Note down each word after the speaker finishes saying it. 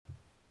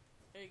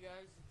Hey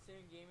guys, it's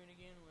Sam Gaming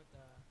again with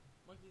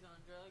Monkeys on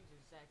Drugs or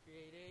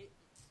Zachary88.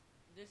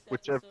 This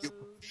Whichever you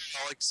episode, prefer,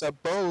 I'll accept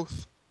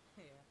both.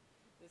 yeah,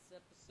 this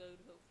episode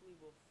hopefully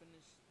we'll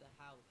finish the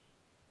house.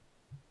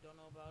 Don't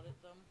know about it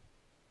though.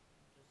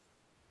 Just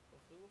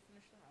hopefully we'll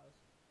finish the house.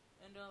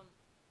 And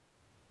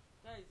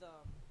guys,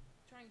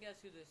 try and guess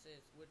who this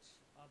is, which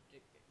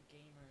object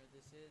gamer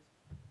this is.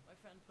 My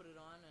friend put it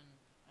on, and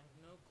I have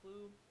no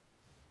clue.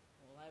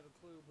 Well, I have a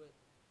clue, but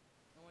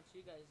I want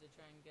you guys to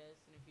try and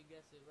guess. And if you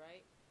guess it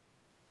right,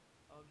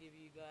 I'll give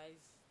you guys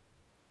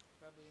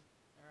probably,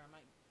 or I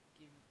might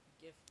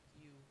gift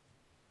you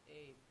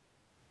a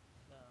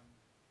um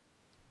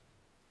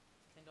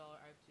 $10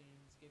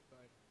 iTunes gift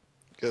card.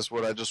 Guess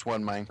what? I just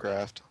won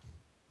Minecraft.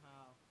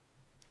 How?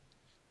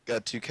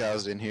 Got 2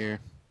 cows in here.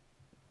 I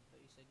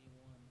thought you said you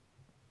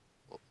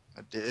won.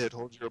 I did.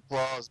 Hold your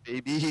applause,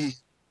 baby. You're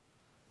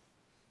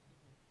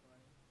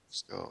funny.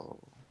 Let's go.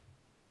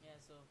 Yeah,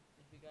 so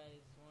if you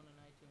guys want an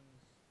iTunes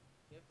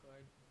gift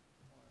card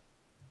or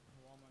a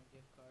Walmart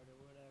gift card or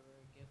whatever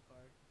gift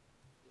card,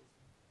 just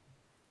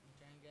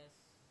try and guess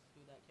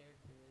who that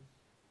character is,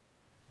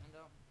 and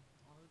I'll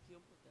hook you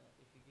up with that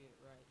if you get it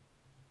right.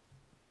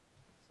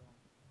 So,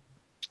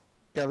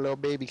 Got a little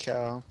baby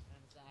cow.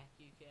 and Zach,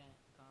 you can't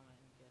comment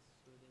and guess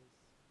who it is.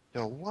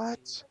 Yo, You're a baby.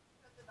 what?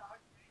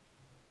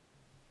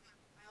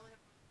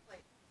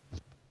 And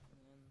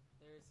then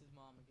there's his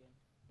mom again.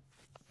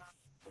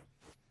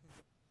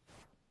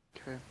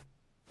 Okay.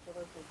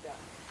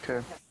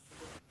 Okay.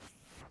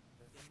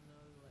 Getting no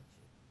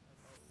lecture, like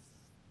always.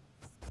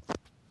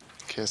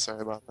 Okay,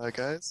 sorry about that,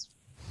 guys.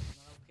 It's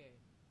not okay.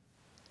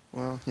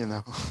 Well, you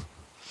know.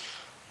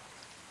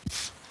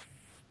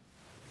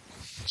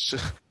 She,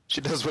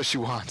 she does what she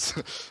wants.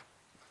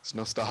 There's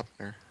no stopping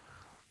her.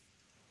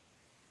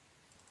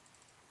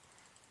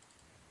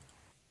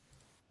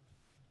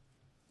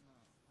 No,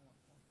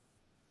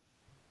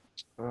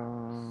 I want one.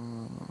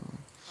 Um,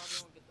 Probably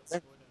won't get the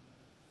floor done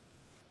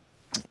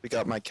right. we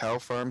got my cow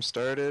farm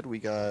started. We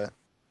got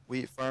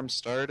wheat farm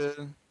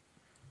started.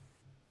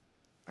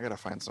 I gotta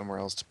find somewhere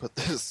else to put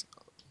this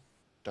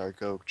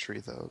dark oak tree,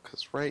 though,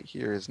 because right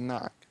here is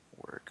not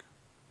gonna work.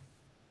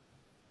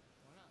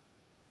 Why not?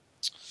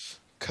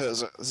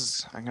 Because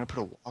I'm gonna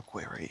put a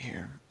walkway right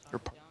here.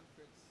 Chop it down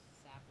for its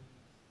saplings.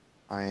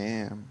 I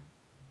am.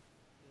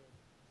 Good.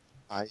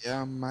 I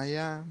am. I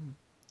am.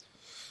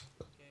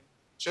 Okay. You need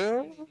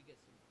Sure. to get some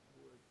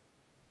wood.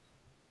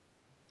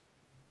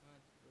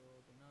 Let's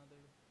build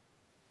another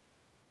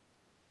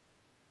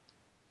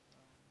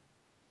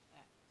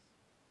axe.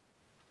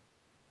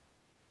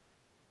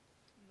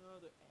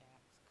 Another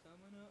axe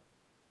coming up.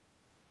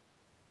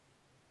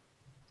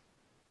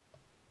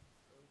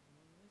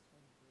 Opening this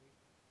one break.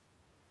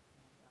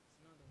 And that's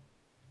another one.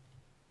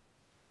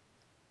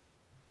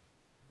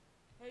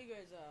 Hey you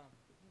guys,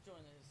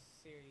 enjoying this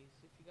series.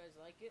 If you guys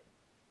like it,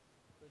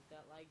 click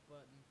that like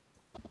button.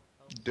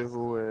 Helps us Do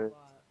out a it.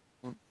 lot.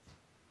 And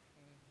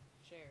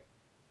share it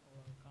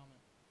or comment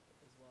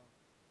as well.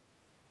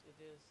 It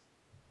just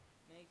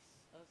makes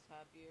us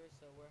happier,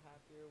 so we're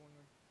happier when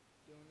we're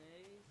doing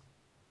these,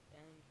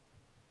 and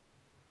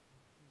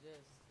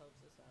just helps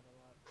us out a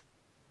lot.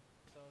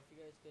 So if you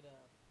guys could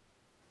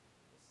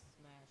just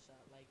smash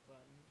that like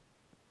button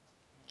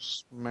and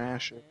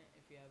Smash it. comment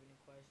if you have any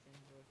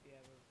questions or if you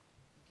have a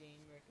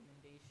game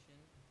recommendation,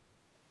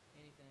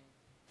 anything,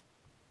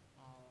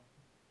 all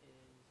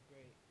is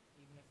great.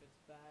 Even if it's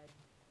bad,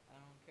 I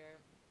don't care.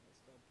 It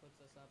still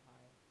puts us up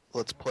higher. So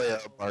Let's more play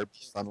people will Barbie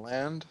watch it.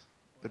 Funland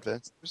What?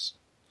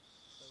 Adventures.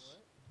 Play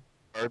what?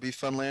 Barbie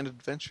Funland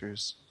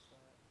Adventures. What's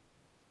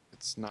that?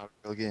 It's not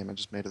a real game. I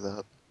just made it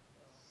up.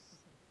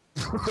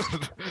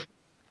 Oh.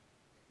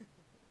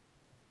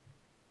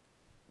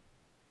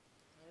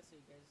 Yeah, so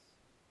you guys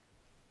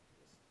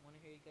just want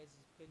to hear you guys'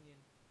 opinion.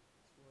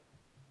 It's what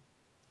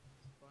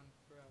it's fun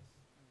for us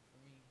and for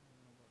me. I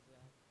don't know about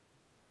Zach.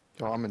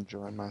 Yo, I'm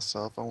enjoying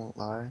myself. I won't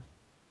lie.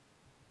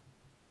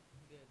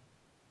 Good.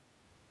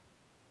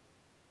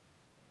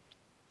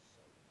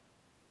 So,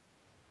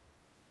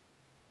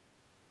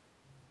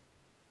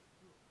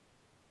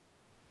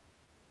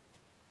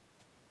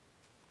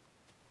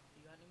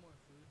 you got any more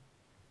food?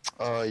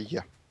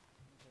 Yeah.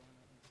 Okay, I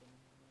might need some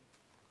in like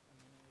a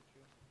minute or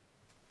two.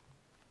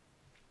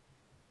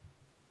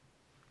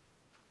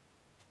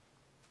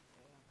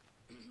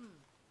 Yeah.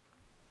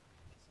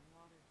 Get some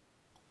water.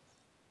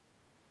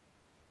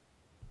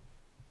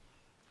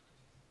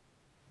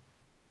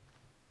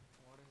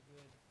 Water's good.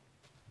 You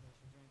guys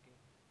should drink it.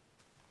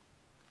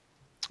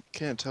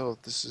 Can't tell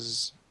if this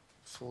is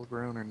full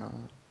grown or not.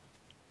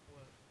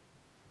 What?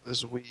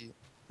 This wheat.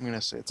 I'm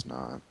gonna say it's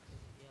not. Is it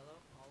yellow?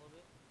 All of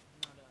it?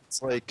 Not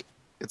It's like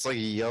it's like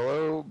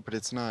yellow, but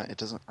it's not. It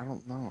doesn't. I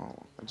don't know. does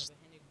it I have just a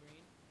hint of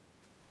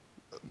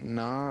green?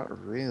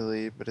 not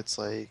really, but it's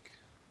like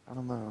I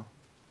don't know.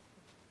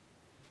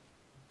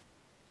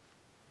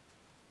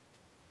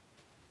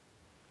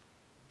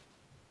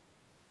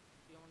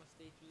 Do you want to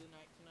stay through the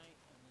night tonight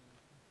and then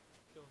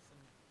kill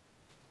some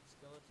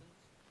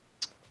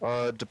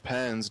skeletons?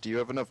 Depends. Do you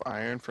have enough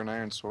iron for an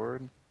iron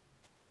sword? No,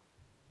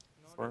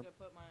 Or think I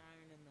put my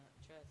iron in the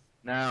chest.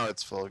 now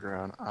it's full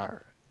grown. Alright.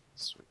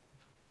 Sweet. I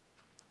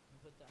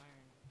put the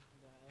iron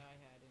that I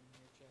had in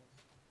your chest.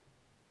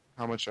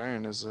 How much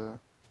iron is it? I had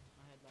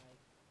like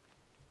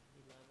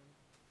 11.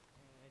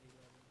 Yeah, I had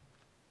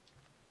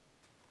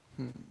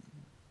 11. Hmm.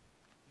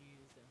 You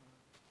used it, huh?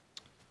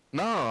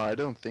 No, I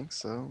don't think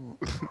so.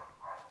 Like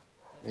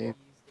Maybe. you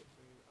used it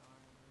for your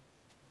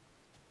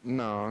armor.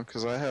 No,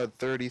 because I had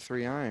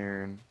 33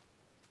 iron.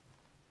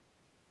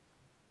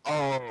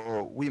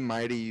 Oh, we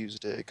might have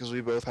used it because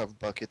we both have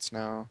buckets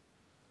now.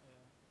 Yeah.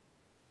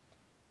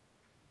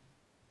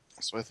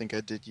 So I think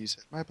I did use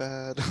it. My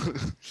bad.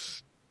 Okay.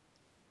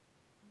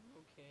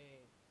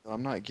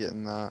 I'm not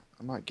getting that.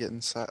 I'm not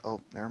getting Oh,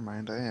 never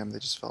mind. I am. They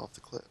just fell off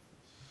the cliff.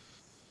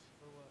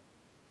 For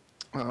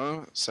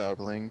what?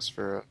 Saplings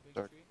for a A big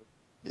dark. tree?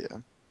 Yeah.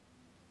 Come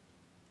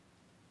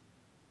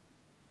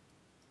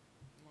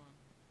on.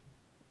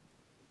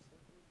 Looks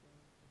like we're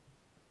done.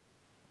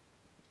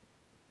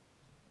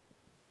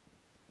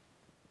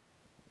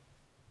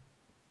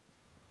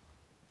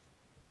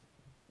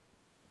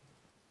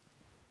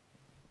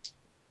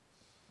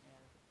 Yeah.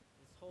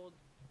 Just hold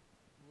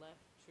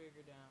left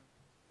trigger down.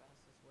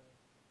 Fastest way.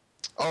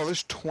 Oh,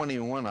 there's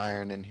 21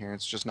 iron in here.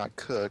 It's just not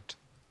cooked.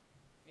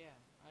 Yeah,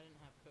 I didn't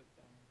have cooked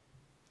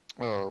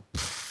iron. Oh,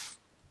 pff.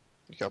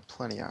 You got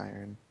plenty of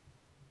iron.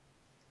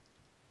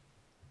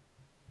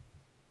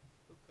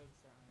 Who cooks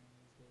their iron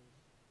these days?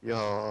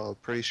 Yo,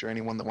 pretty sure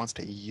anyone that wants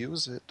to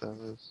use it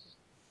does.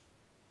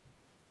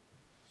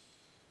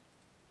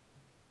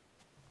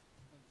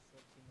 I'll just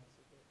let you mess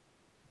with it.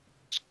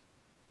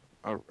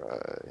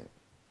 Alright.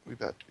 We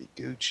about to be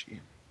Gucci.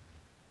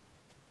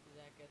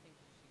 Zach, I think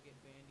you should get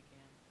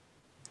Bandicam.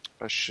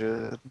 I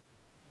should. We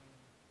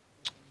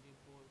can do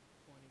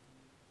point of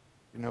view.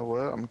 You know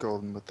what? I'm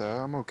golden with that.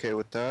 I'm okay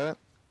with that.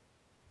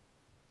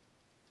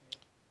 Yep.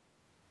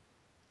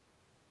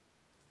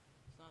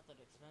 It's not that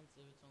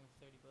expensive. It's only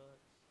 $30.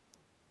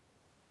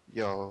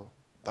 Yo,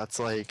 that's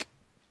like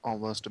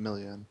almost $1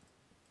 million.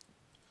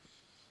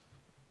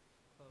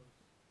 Close.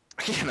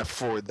 I can't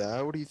afford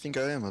that. What do you think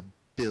I am, a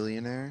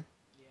billionaire?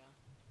 Yeah.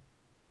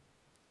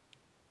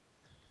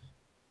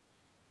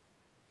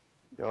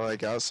 Yo, I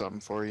got something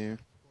for you. What?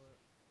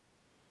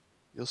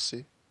 You'll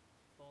see.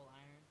 Full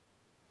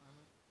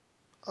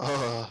iron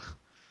armor.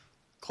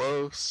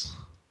 Close.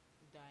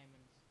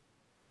 Diamonds.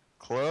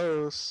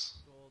 Close.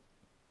 Gold.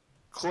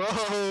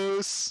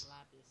 Close.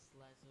 Lapis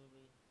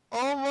lazuli.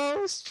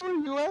 Almost. Where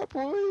you at,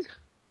 boy? Iron.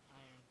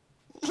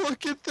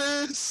 Look at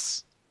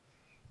this.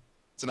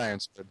 It's an iron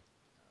sword.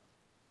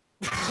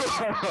 You're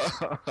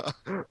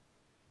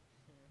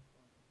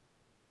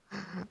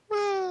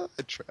funny.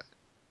 I tried.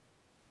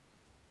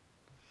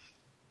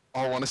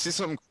 Oh, want to see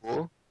something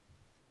cool?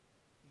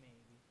 Maybe.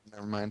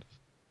 Never mind.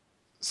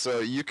 So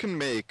you can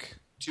make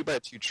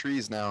 2x2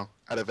 trees now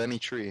out of any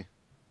tree.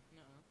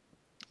 No.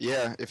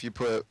 Yeah, if you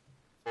put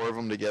 4 of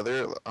them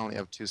together, I only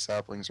have 2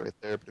 saplings right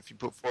there, but if you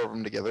put 4 of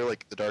them together,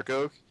 like the dark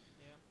oak,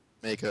 Yeah.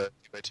 make a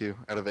 2x2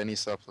 out of any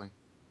sapling.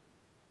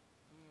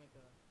 I'm gonna make a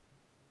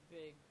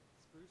big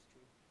spruce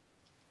tree.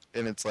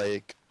 And it's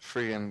like,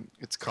 friggin',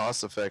 it's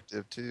cost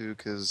effective too,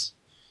 because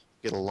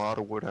you get a lot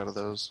of wood out of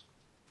those.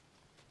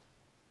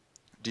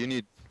 Do you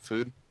need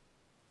food?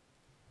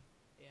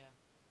 Yeah.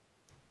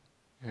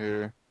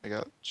 Here, I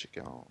got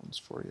chickens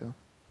for you.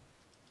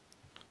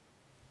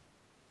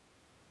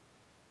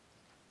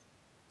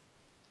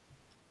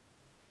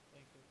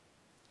 Thank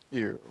you.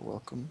 You're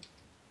welcome.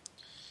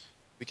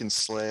 We can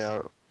slay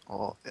out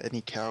any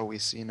cow we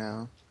see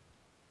now.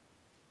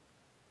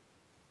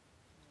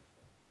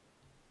 Okay.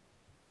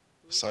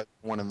 Sweet. Besides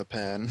the one in the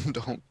pen.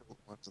 Don't kill the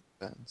ones in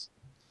the pens.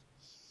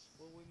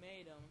 Well, we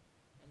made them,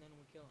 and then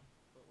we kill them,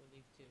 but we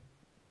leave 2.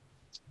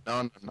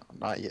 No,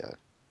 not yet.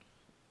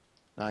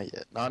 Not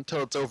yet. Not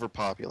until it's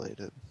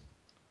overpopulated.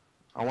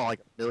 I want like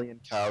 1,000,000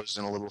 cows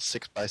in a little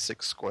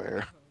 6x6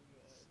 square. Oh god.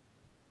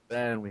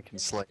 Then we can And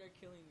they slay. start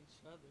killing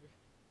each other.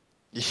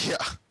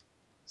 Yeah.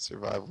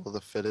 Survival of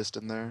the fittest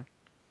in there.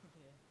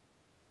 Yeah.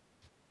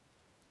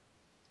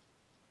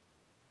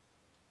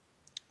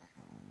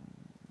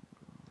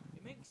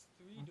 It makes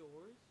 3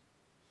 doors?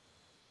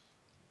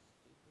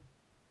 Stupid.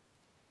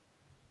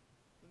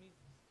 Who needs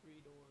 3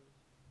 doors?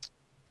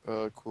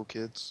 Cool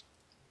kids.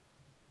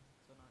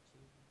 So not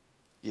cheap.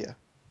 Yeah.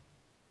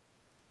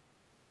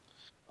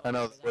 Oh, I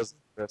know okay, that was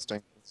that's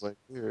interesting. It's like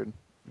weird.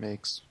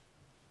 Makes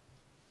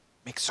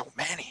so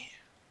many.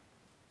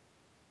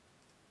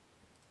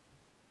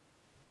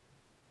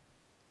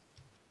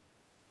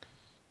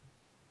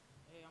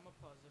 Hey, I'm gonna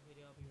pause the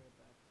video. I'll be right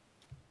back.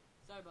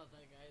 Sorry about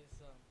that, guys.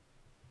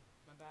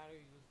 My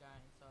battery was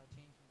dying, so I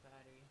changed the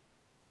battery.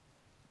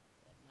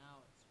 And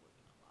now it's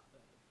working a lot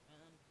better. And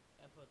then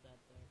I put that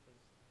there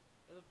because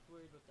it looks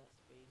weird with that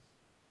space,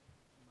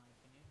 in my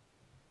opinion.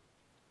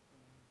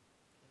 Okay.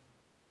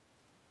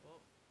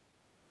 Well,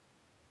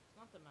 it's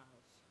not the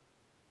mouse.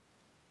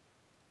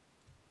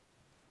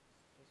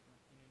 It's just my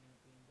internet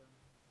being dumb.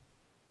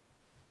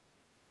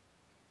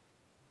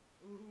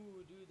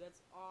 Ooh, dude,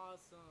 that's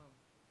awesome.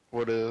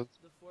 What is?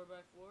 The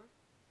 4x4.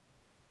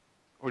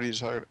 What are you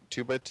talking?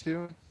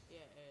 2x2? Yeah,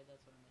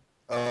 that's what I meant.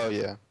 Oh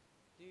yeah.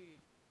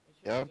 Dude, we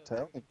should Yeah, make I'm a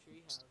telling freaking you.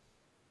 tree house.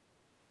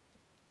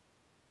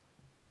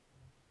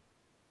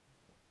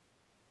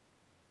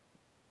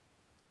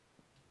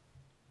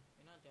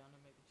 You're not down to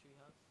make a tree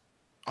house?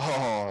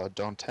 Oh,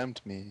 don't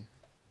tempt me.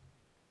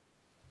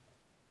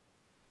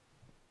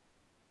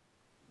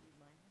 Dude,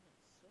 my internet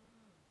sucks.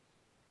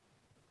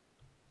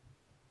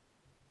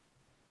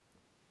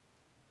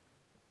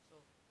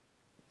 So,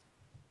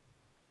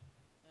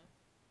 eh?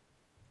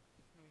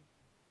 I mean,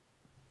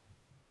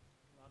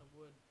 a lot of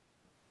wood.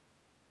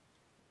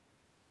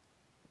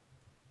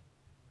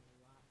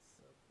 Lots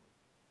of wood.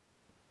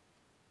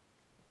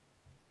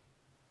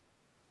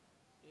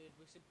 Dude,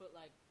 we should put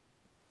like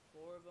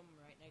 4 of them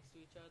right next to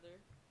each other,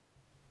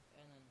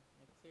 and then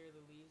like, clear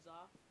the leaves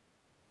off,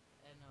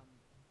 and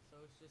so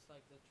it's just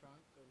like the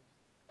trunk of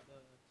the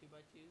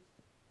 2x2s.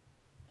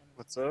 And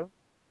What's up?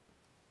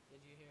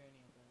 did you hear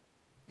any of that?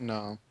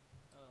 No.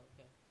 Oh,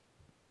 okay.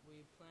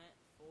 We plant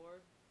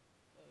 4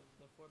 of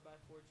the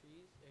 4x4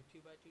 trees or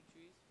 2x2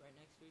 trees right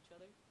next to each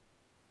other,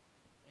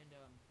 and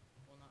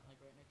well, not like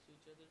right next to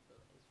each other, but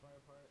as far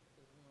apart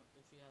as we want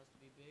the tree house to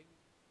be big.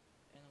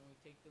 And then we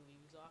take the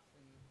leaves off,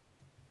 and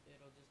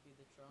it'll just be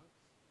the trunks,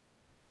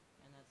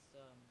 and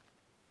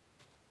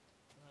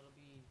that'll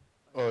be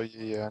like Oh what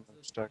yeah, I know holds what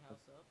the you're tree talking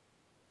house up.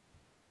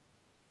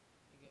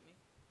 You get me?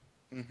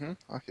 about.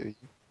 I hear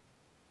you.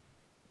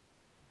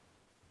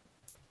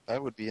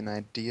 That would be an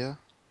idea.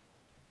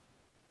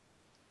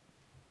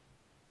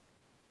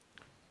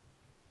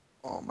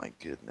 Oh my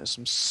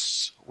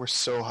goodness, we're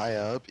so high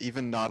up,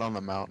 even not on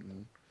the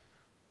mountain.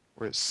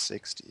 We're at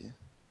 60.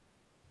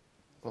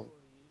 That's Well, where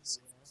we're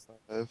usually at.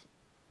 65.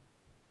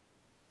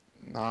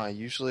 Nah,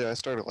 usually I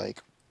start at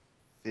like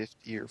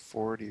 50 or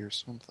 40 or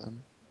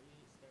something. I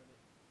usually start at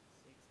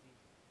 60.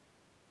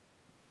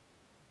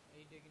 Are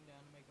you digging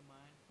down to make a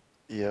mine?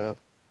 Yeah.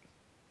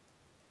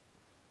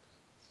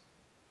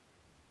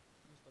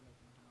 I'm still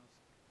making my house.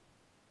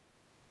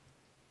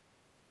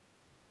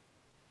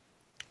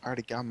 I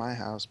already got my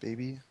house,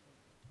 baby.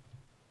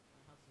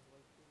 My house is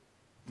way cool.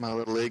 My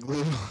little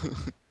igloo.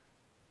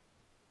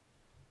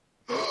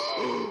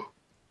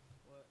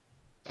 What?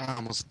 I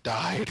almost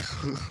died.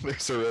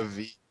 There's a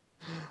ravine.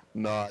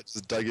 No, I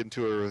just dug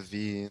into a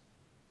ravine.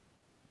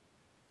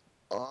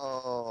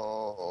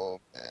 Oh,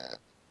 man.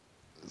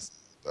 This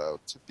is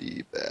about to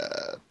be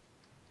bad.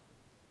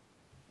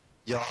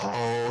 Yo,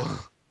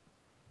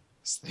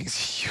 this thing's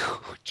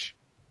huge.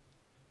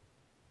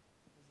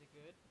 Is it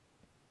good?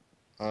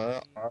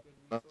 Uh, Any uh, good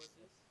no,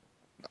 resources?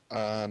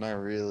 not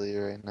really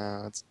right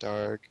now. It's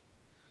dark.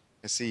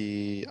 I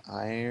see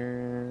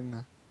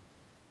iron.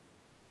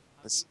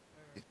 How I see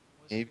deep or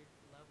what's maybe. your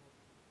level?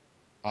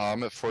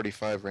 I'm at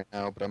 45 right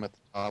now, but I'm at the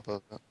top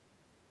of it.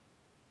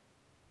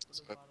 Go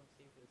to So the bottom,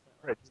 see if it's at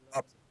we're like at your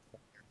top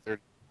level.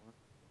 34.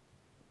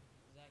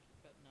 Zach, you're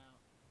cutting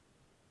out.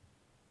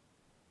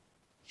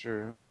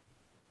 Sure.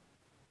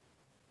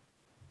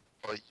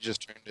 Well, you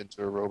just turned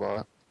into a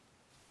robot.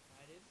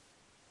 I did?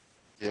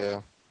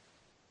 Yeah.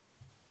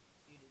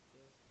 You did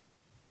too.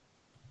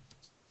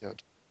 Yeah,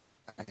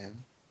 I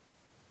am.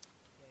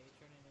 Yeah, you're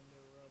turning into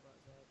a robot,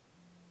 Zach.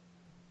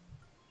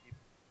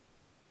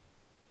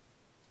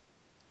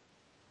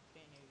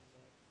 Can't hear you,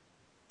 Zach.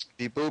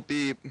 Beep boop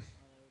beep.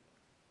 Oh, there we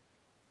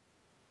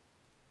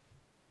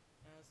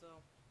go.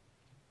 So,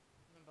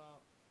 in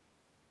about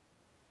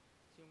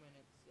 2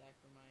 minutes, Zach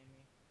remind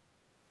me.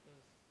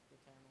 Because the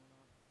timer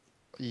went off.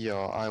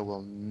 Yo, I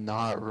will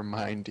not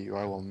remind you.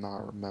 I will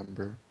not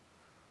remember.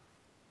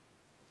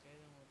 Okay,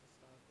 then we'll just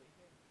stop it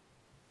here.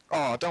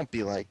 Oh, don't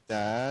be like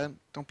that.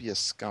 Don't be a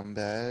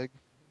scumbag.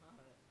 Not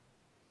it.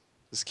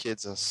 This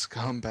kid's a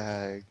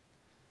scumbag.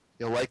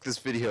 You'll like this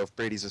video if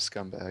Brady's a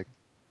scumbag.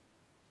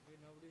 Dude,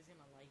 nobody's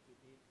gonna like it,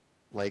 dude.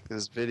 Like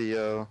this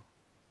video.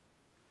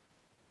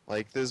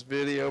 Like this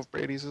video if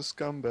Brady's a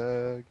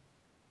scumbag.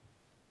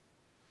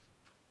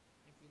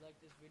 If you like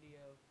this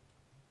video,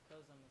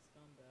 because I'm a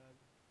scumbag,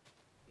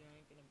 you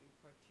ain't gonna be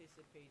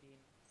participating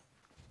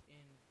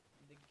in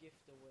the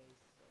giveaway.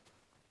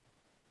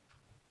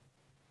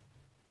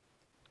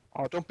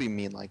 Oh, don't be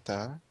mean like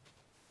that.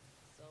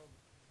 So,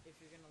 if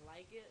you're gonna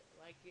like it,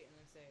 and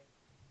then say,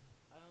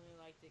 I only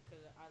liked it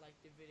because I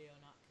liked the video,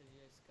 not because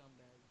you're a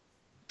scumbag.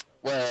 So,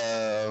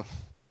 Well,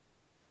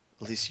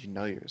 at least you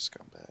know you're a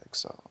scumbag,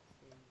 so.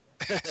 screw you,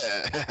 Zach.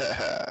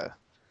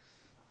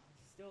 If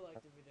you still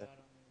like the video, I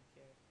don't really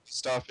care.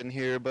 Stop in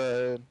here,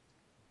 bud.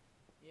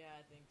 Yeah,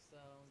 I think so.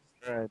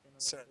 Just Alright, something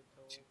a so little bit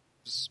cold.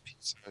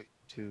 peace out,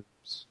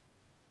 YouTubes.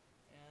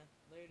 Yeah,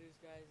 laters,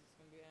 guys. It's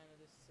gonna be the end of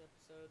this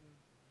episode, and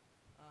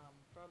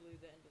probably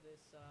the end of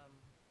this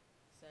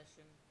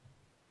session.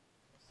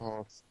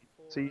 Oh,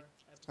 see you Four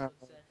next time.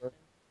 episode session.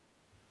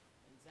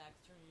 And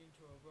Zach's turning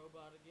into a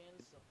robot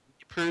again, so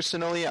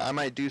Personally, I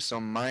might do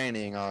some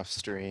mining off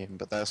stream,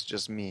 but that's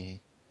just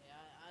me. yeah,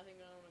 I think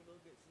I'm gonna go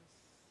get some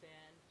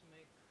sand to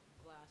make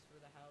glass for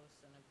the house,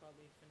 and I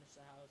probably finish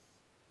the house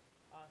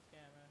off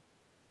camera.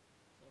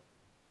 So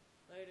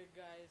later,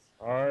 guys.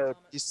 Alright,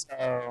 Comment, peace subscribe.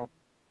 out.